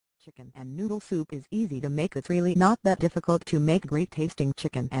Chicken and noodle soup is easy to make. It's really not that difficult to make great tasting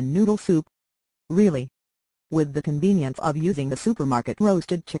chicken and noodle soup. Really. With the convenience of using the supermarket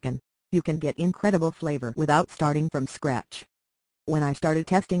roasted chicken, you can get incredible flavor without starting from scratch. When I started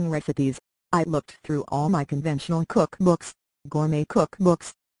testing recipes, I looked through all my conventional cookbooks, gourmet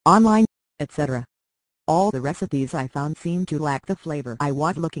cookbooks, online, etc. All the recipes I found seemed to lack the flavor I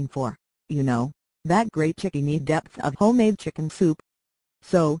was looking for, that great chickeny depth of homemade chicken soup.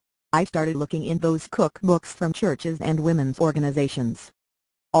 So, I started looking in those cookbooks from churches and women's organizations.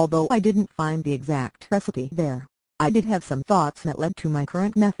 Although I didn't find the exact recipe there, I did have some thoughts that led to my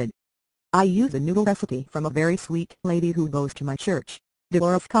current method. I use a noodle recipe from a very sweet lady who goes to my church,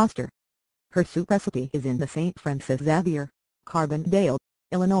 Dolores Coster. Her soup recipe is in the St. Francis Xavier, Carbondale,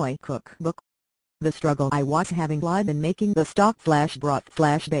 Illinois cookbook. The struggle I was having lied in making the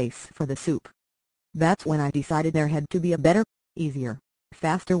stock/broth/base for the soup. That's when I decided there had to be a better, easier,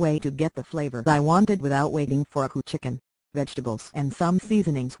 faster way to get the flavor I wanted without waiting for a cooked chicken, vegetables and some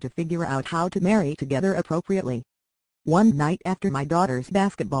seasonings to figure out how to marry together appropriately. One night after my daughter's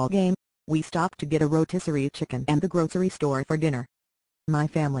basketball game, we stopped to get a rotisserie chicken at the grocery store for dinner. My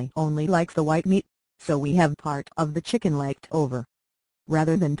family only likes the white meat, so we have part of the chicken left over.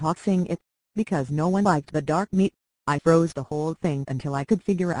 Rather than tossing it, because no one liked the dark meat, I froze the whole thing until I could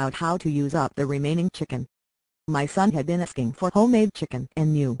figure out how to use up the remaining chicken. My son had been asking for homemade chicken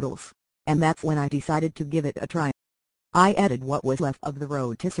and noodles, and that's when I decided to give it a try. I added what was left of the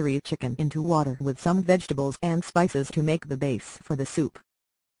rotisserie chicken into water with some vegetables and spices to make the base for the soup.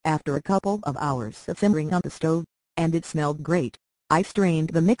 After a couple of hours of simmering on the stove, and it smelled great, I strained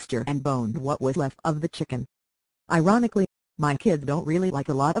the mixture and boned what was left of the chicken. Ironically, my kids don't really like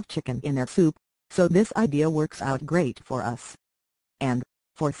a lot of chicken in their soup, so this idea works out great for us. And,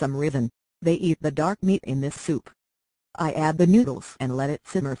 for some reason, they eat the dark meat in this soup. I add the noodles and let it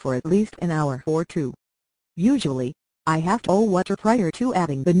simmer for at least an hour or two. Usually, I have to boil water prior to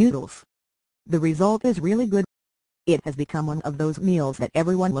adding the noodles. The result is really good. It has become one of those meals that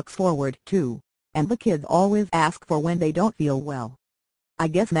everyone looks forward to, and the kids always ask for when they don't feel well. I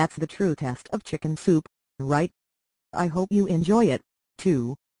guess that's the true test of chicken soup, right? I hope you enjoy it,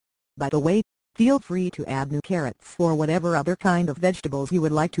 too. By the way, feel free to add new carrots or whatever other kind of vegetables you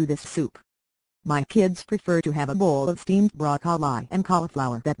would like to this soup. My kids prefer to have a bowl of steamed broccoli and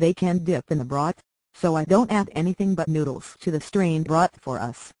cauliflower that they can dip in the broth, so I don't add anything but noodles to the strained broth for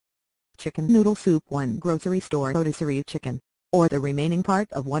us. Chicken noodle soup: 1 grocery store rotisserie chicken, or the remaining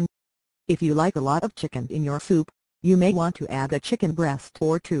part of 1. If you like a lot of chicken in your soup, you may want to add a chicken breast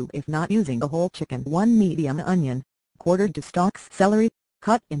or 2 if not using the whole chicken. 1 medium onion, quartered to stalks celery,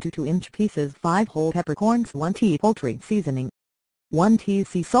 cut into 2-inch pieces. 5 whole peppercorns. 1 tea poultry seasoning. 1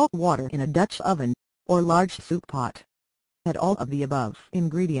 teaspoon salt water in a Dutch oven, or large soup pot. Add all of the above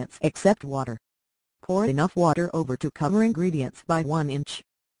ingredients except water. Pour enough water over to cover ingredients by 1 inch.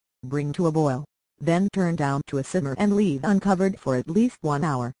 Bring to a boil, then turn down to a simmer and leave uncovered for at least 1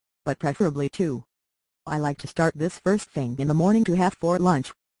 hour, but preferably 2. I like to start this first thing in the morning to have for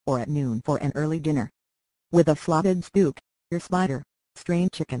lunch, or at noon for an early dinner. With a slotted scoop, your spider, strain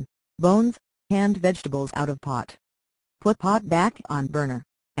chicken, bones, canned vegetables out of pot. Put pot back on burner,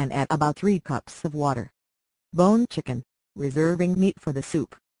 and add about 3 cups of water. Bone chicken, reserving meat for the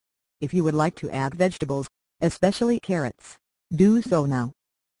soup. If you would like to add vegetables, especially carrots, do so now.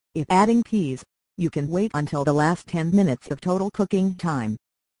 If adding peas, you can wait until the last 10 minutes of total cooking time.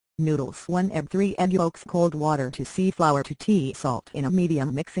 Noodles: 1 egg, 3 egg yolks, cold water to sea flour to tea salt in a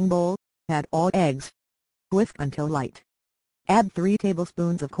medium mixing bowl. Add all eggs. Whisk until light. Add 3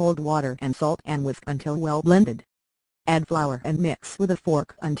 tablespoons of cold water and salt and whisk until well blended. Add flour and mix with a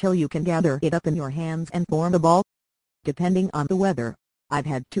fork until you can gather it up in your hands and form a ball. Depending on the weather, I've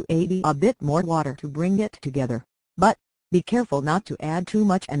had to add a bit more water to bring it together, but be careful not to add too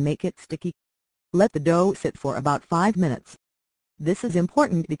much and make it sticky. Let the dough sit for about 5 minutes. This is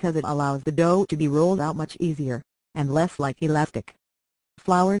important because it allows the dough to be rolled out much easier, and less like elastic.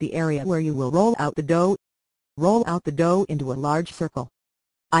 Flour the area where you will roll out the dough. Roll out the dough into a large circle.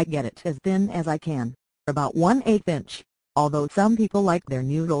 I get it as thin as I can, about 1/8 inch, although some people like their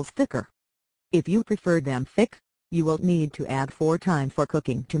noodles thicker. If you prefer them thick, you will need to add 4 times for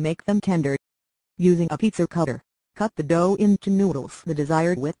cooking to make them tender. Using a pizza cutter, cut the dough into noodles the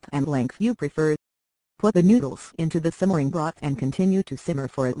desired width and length you prefer. Put the noodles into the simmering broth and continue to simmer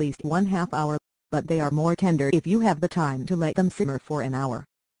for at least 1/2 hour, but they are more tender if you have the time to let them simmer for an hour.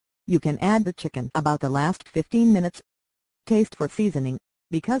 You can add the chicken about the last 15 minutes. Taste for seasoning.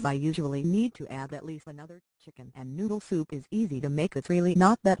 Because I usually need to add at least another. Chicken and noodle soup is easy to make. It's really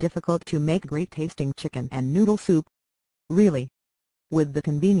not that difficult to make great tasting chicken and noodle soup. Really. With the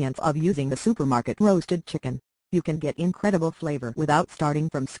convenience of using the supermarket roasted chicken, you can get incredible flavor without starting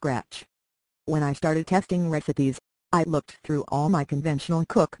from scratch. When I started testing recipes, I looked through all my conventional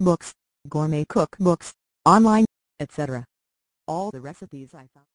cookbooks, gourmet cookbooks, online, etc. All the recipes I found